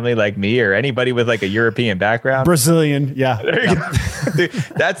Italian family like me, or anybody with like a European background. Brazilian, yeah. There you go. Dude,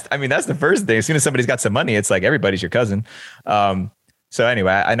 that's the first thing. As soon as somebody's got some money, it's like everybody's your cousin. So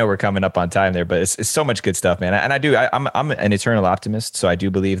anyway, I know we're coming up on time there, but it's so much good stuff, man. And I'm an eternal optimist. So I do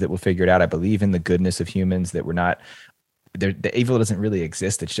believe that we'll figure it out. I believe in the goodness of humans, that we're not, the evil doesn't really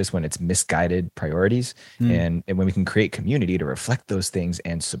exist. It's just when it's misguided priorities, and when we can create community to reflect those things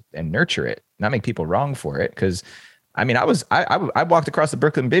and nurture it, not make people wrong for it. Because I mean, I walked across the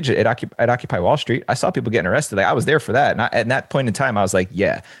Brooklyn Bridge at Occupy Wall Street. I saw people getting arrested. Like I was there for that. And at that point in time, I was like,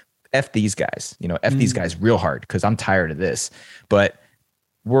 yeah, F these guys, these guys real hard, because I'm tired of this. But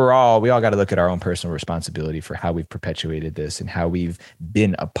we all got to look at our own personal responsibility for how we've perpetuated this and how we've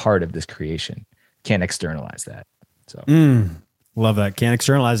been a part of this creation. Can't externalize that. So love that. Can't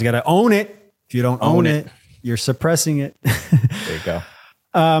externalize. You got to own it. If you don't own it, you're suppressing it. There you go.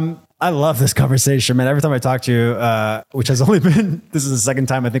 I love this conversation, man. Every time I talk to you, which has only been, this is the second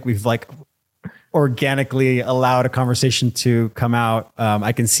time I think we've like organically allowed a conversation to come out.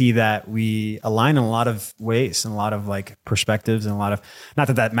 I can see that we align in a lot of ways and a lot of like perspectives and a lot of, not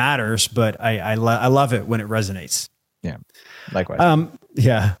that matters, but I love it when it resonates. Yeah. Likewise.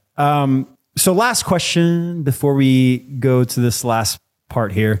 So last question before we go to this last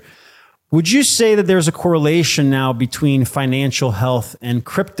part here. Would you say that there's a correlation now between financial health and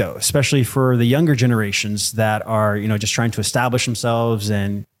crypto, especially for the younger generations that are, just trying to establish themselves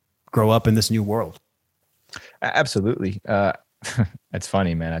and grow up in this new world? Absolutely. That's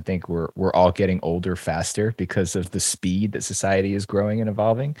funny, man. I think we're all getting older faster because of the speed that society is growing and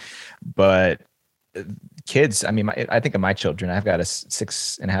evolving. But kids, I mean, I think of my children. I've got a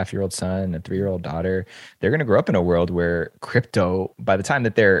 6.5-year-old son, a 3-year-old daughter. They're going to grow up in a world where crypto, by the time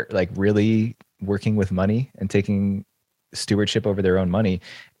that they're like really working with money and taking stewardship over their own money,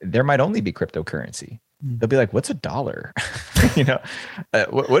 there might only be cryptocurrency. They'll be like, what's a dollar?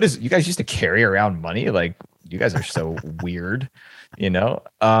 What is, you guys used to carry around money? Like, you guys are so weird,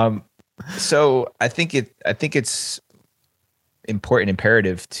 So I think it's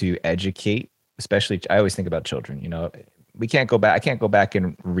imperative to educate, especially, I always think about children, I can't go back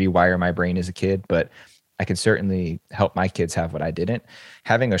and rewire my brain as a kid, but I can certainly help my kids have what I didn't.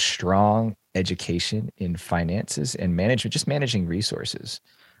 Having a strong education in finances and management, just managing resources,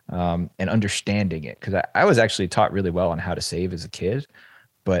 and understanding it. Because I was actually taught really well on how to save as a kid,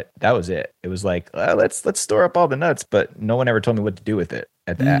 but that was it. It was like, let's store up all the nuts, but no one ever told me what to do with it.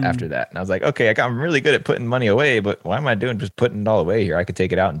 after that. And I was like, okay, I'm really good at putting money away, but why am I doing just putting it all away here? I could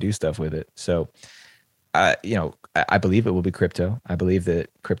take it out and do stuff with it. So, I believe it will be crypto. I believe that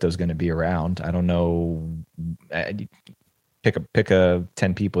crypto is going to be around. I don't know. Pick a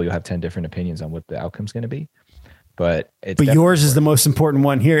 10 people, you'll have 10 different opinions on what the outcome's going to be. But yours is the most important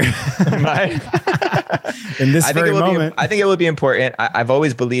one here. In this very moment. I think it will be important. I've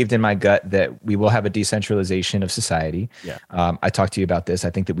always believed in my gut that we will have a decentralization of society. Yeah. I talked to you about this. I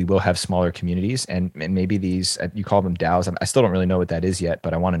think that we will have smaller communities, and maybe these, you call them DAOs. I still don't really know what that is yet,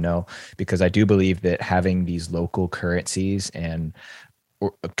 but I want to know, because I do believe that having these local currencies and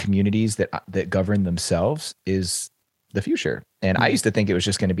communities that govern themselves is the future. And I used to think it was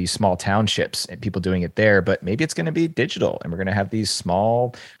just going to be small townships and people doing it there, but maybe it's going to be digital, and we're going to have these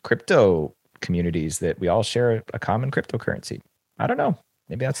small crypto communities that we all share a common cryptocurrency. I don't know.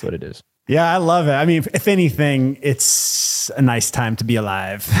 Maybe that's what it is. Yeah, I love it. I mean, if anything, it's a nice time to be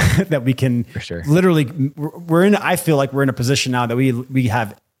alive that we can literally, I feel like we're in a position now that we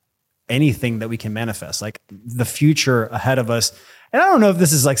have anything that we can manifest, like the future ahead of us. And I don't know if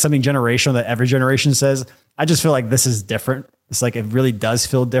this is like something generational that every generation says. I just feel like this is different. It's like, it really does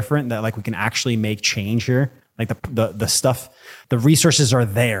feel different that like we can actually make change here. Like the stuff, the resources are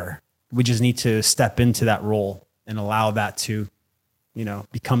there. We just need to step into that role and allow that to,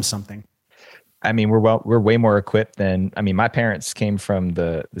 become something. I mean, we're way more equipped than, my parents came from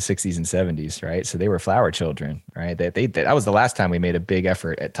the 60s and 70s, right? So they were flower children, right? That was the last time we made a big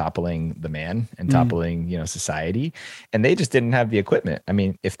effort at toppling the man and toppling, society. And they just didn't have the equipment.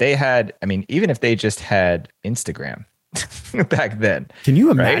 Even if they just had Instagram back then. Can you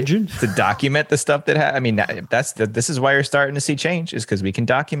imagine? Right? To document the stuff this is why you're starting to see change, is because we can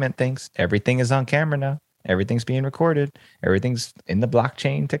document things. Everything is on camera now. Everything's being recorded. Everything's in the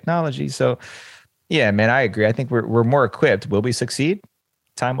blockchain technology. So, yeah, man, I agree. I think we're more equipped. Will we succeed?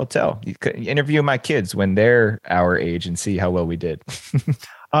 Time will tell. You could interview my kids when they're our age and see how well we did.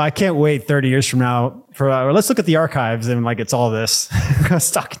 I can't wait 30 years from now let's look at the archives and like it's all this us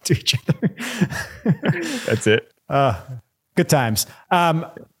talking to each other. That's it. Good times.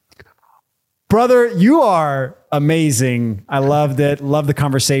 Brother, you are amazing. I loved it. Love the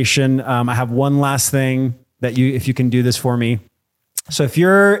conversation. I have one last thing if you can do this for me. So if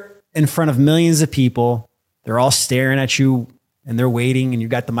you're in front of millions of people, they're all staring at you and they're waiting, and you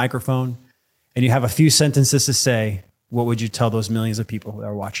got the microphone and you have a few sentences to say, what would you tell those millions of people that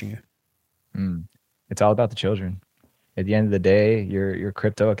are watching you? It's all about the children. At the end of the day, your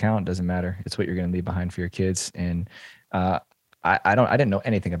crypto account doesn't matter. It's what you're going to leave behind for your kids. And, I didn't know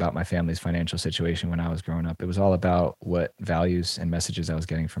anything about my family's financial situation when I was growing up. It was all about what values and messages I was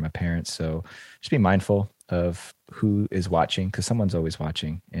getting from my parents. So just be mindful of who is watching, because someone's always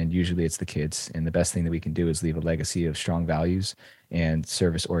watching, and usually it's the kids. And the best thing that we can do is leave a legacy of strong values and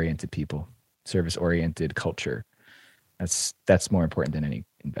service-oriented people, service-oriented culture. That's more important than any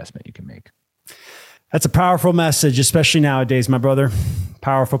investment you can make. That's a powerful message, especially nowadays, my brother.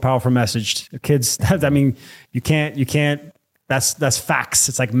 Powerful, powerful message. The kids, you can't. That's facts.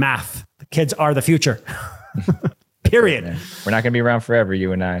 It's like math. The kids are the future. Period. Yeah, we're not going to be around forever,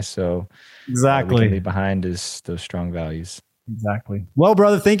 you and I. So exactly. What we can leave behind is those strong values. Exactly. Well,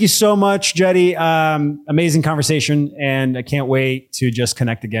 brother, thank you so much, Jeddy. Amazing conversation, and I can't wait to just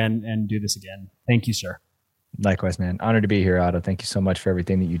connect again and do this again. Thank you, sir. Likewise, man. Honored to be here, Otto. Thank you so much for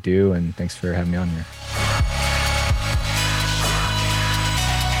everything that you do, and thanks for having me on here.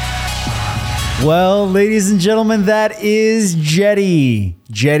 Well, ladies and gentlemen, that is Jeddy.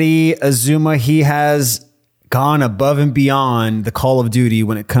 Jeddy Azuma. He has gone above and beyond the call of duty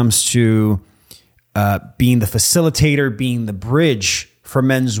when it comes to being the facilitator, being the bridge for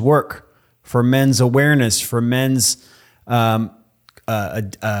men's work, for men's awareness, for men's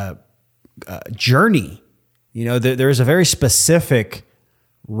journey. There's a very specific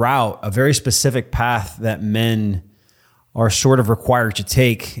route, a very specific path that men are sort of required to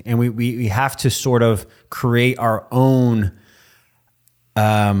take. And we have to sort of create our own,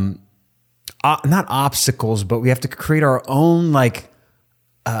 not obstacles, but we have to create our own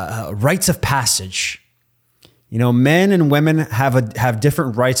rites of passage. Men and women have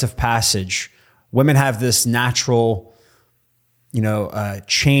different rites of passage. Women have this natural,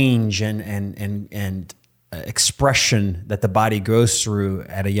 change and expression that the body goes through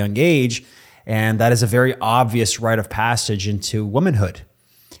at a young age. And that is a very obvious rite of passage into womanhood.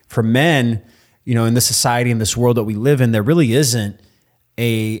 For men, in this society, in this world that we live in, there really isn't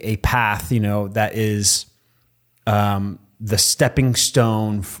a path, that is the stepping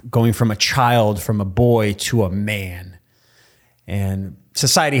stone going from a child, from a boy to a man. And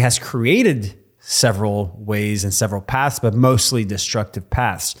society has created several ways and several paths, but mostly destructive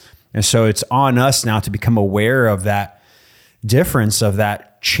paths. And so it's on us now to become aware of that difference, of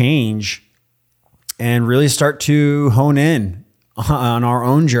that change, and really start to hone in on our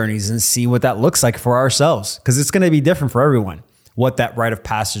own journeys and see what that looks like for ourselves. Because it's going to be different for everyone, what that rite of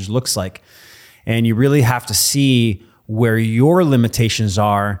passage looks like. And you really have to see where your limitations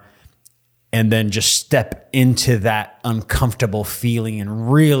are and then just step into that uncomfortable feeling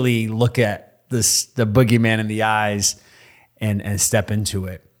and really look at the boogeyman in the eyes and step into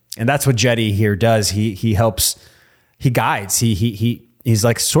it. And that's what Jeddy here does. He helps, he guides, he's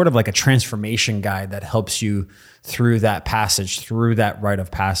like sort of like a transformation guide that helps you through that passage, through that rite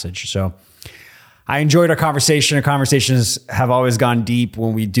of passage. So I enjoyed our conversation. Our conversations have always gone deep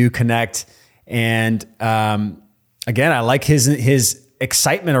when we do connect. And again, I like his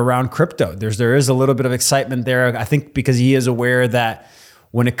excitement around crypto. There is a little bit of excitement there. I think because he is aware that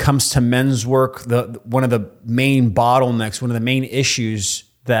when it comes to men's work, one of the main bottlenecks, one of the main issues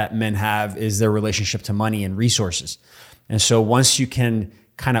that men have is their relationship to money and resources. And so once you can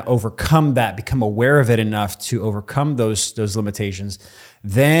kind of overcome that, become aware of it enough to overcome those limitations,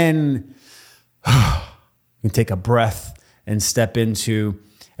 then you can take a breath and step into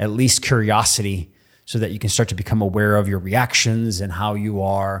at least curiosity so that you can start to become aware of your reactions and how you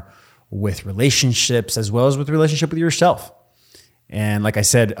are with relationships as well as with relationship with yourself. And like I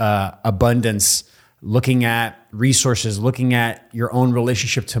said, abundance, looking at resources, looking at your own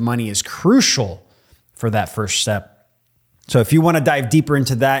relationship to money is crucial for that first step. So if you want to dive deeper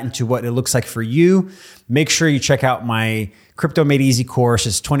into that, into what it looks like for you, make sure you check out my Crypto Made Easy course.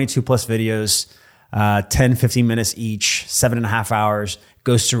 It's 22 plus videos, 10, 15 minutes each, 7.5 hours,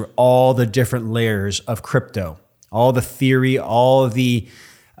 goes through all the different layers of crypto, all the theory, all the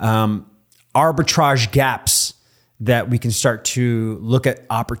arbitrage gaps that we can start to look at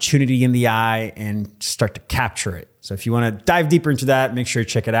opportunity in the eye and start to capture it. So if you want to dive deeper into that, make sure you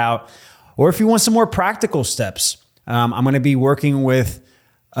check it out. Or if you want some more practical steps, I'm going to be working with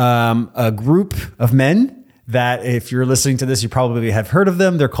a group of men that if you're listening to this, you probably have heard of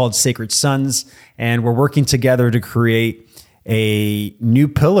them. They're called Sacred Sons. And we're working together to create a new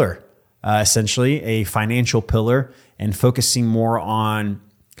pillar, essentially a financial pillar, and focusing more on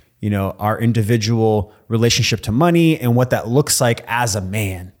our individual relationship to money and what that looks like as a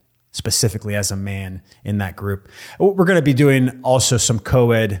man, specifically as a man in that group. We're going to be doing also some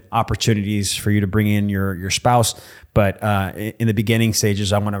co-ed opportunities for you to bring in your spouse. But in the beginning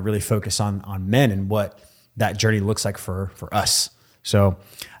stages, I want to really focus on men and what that journey looks like for us. So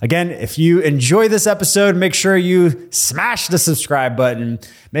again, if you enjoy this episode, make sure you smash the subscribe button.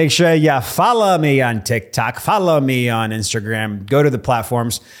 Make sure you follow me on TikTok, follow me on Instagram, go to the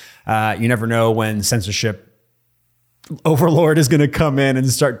platforms. You never know when censorship overlord is going to come in and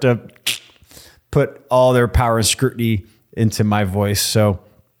start to put all their power and scrutiny into my voice. So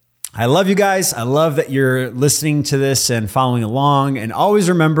I love you guys. I love that you're listening to this and following along. And always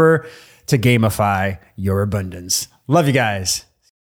remember to gamify your abundance. Love you guys.